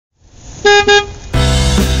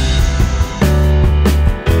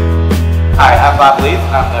Bob Leith.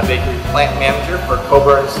 I'm the bakery plant manager for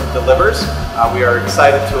Coborns Delivers. We are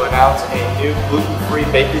excited to announce a new gluten-free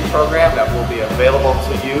bakery program that will be available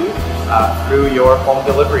to you through your home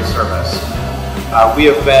delivery service. We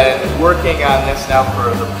have been working on this now for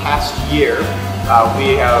the past year.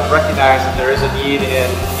 We have recognized that there is a need in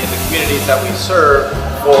the communities that we serve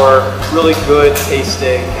for really good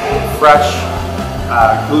tasting, fresh,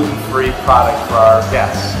 gluten-free product for our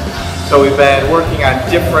guests. So we've been working on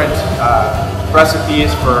different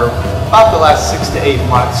recipes for about the last 6 to 8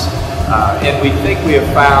 months, and we think we have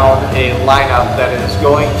found a lineup that is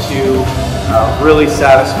going to really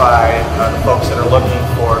satisfy the folks that are looking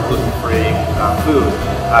for gluten-free food.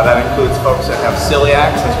 That includes folks that have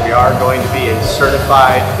celiacs, as we are going to be a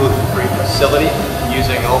certified gluten-free facility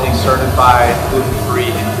using only certified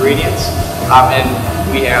gluten-free ingredients. And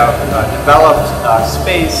we have developed a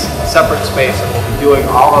separate space, and we'll be doing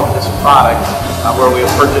all of this product where we have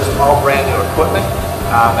purchased all brand new equipment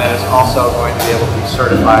that is also going to be able to be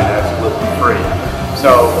certified as gluten-free.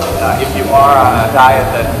 So if you are on a diet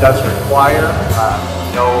that does require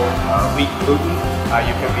no wheat gluten,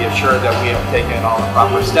 you can be assured that we have taken all the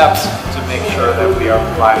proper steps to make sure that we are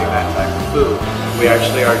providing that type of food. We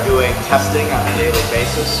actually are doing testing on a daily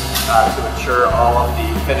basis to ensure all of the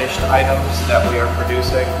finished items that we are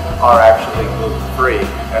producing are actually gluten-free,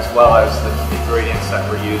 as well as the ingredients that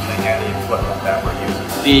we're using and the equipment that we're using.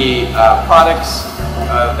 The products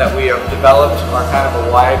that we have developed are kind of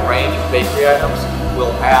a wide range of bakery items.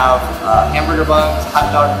 We'll have hamburger buns,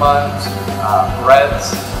 hot dog buns,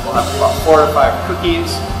 breads. We'll have about 4 to 5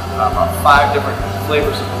 cookies, about 5 different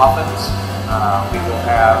flavors of muffins. We will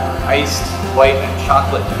have iced white and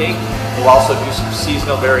chocolate cake. We'll also do some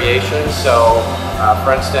seasonal variations. So,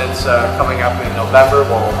 for instance, coming up in November,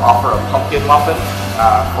 we'll offer a pumpkin muffin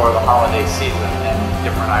for the holiday season, and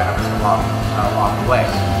different items along the way.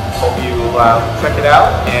 Hope you check it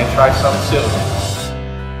out and try some soon.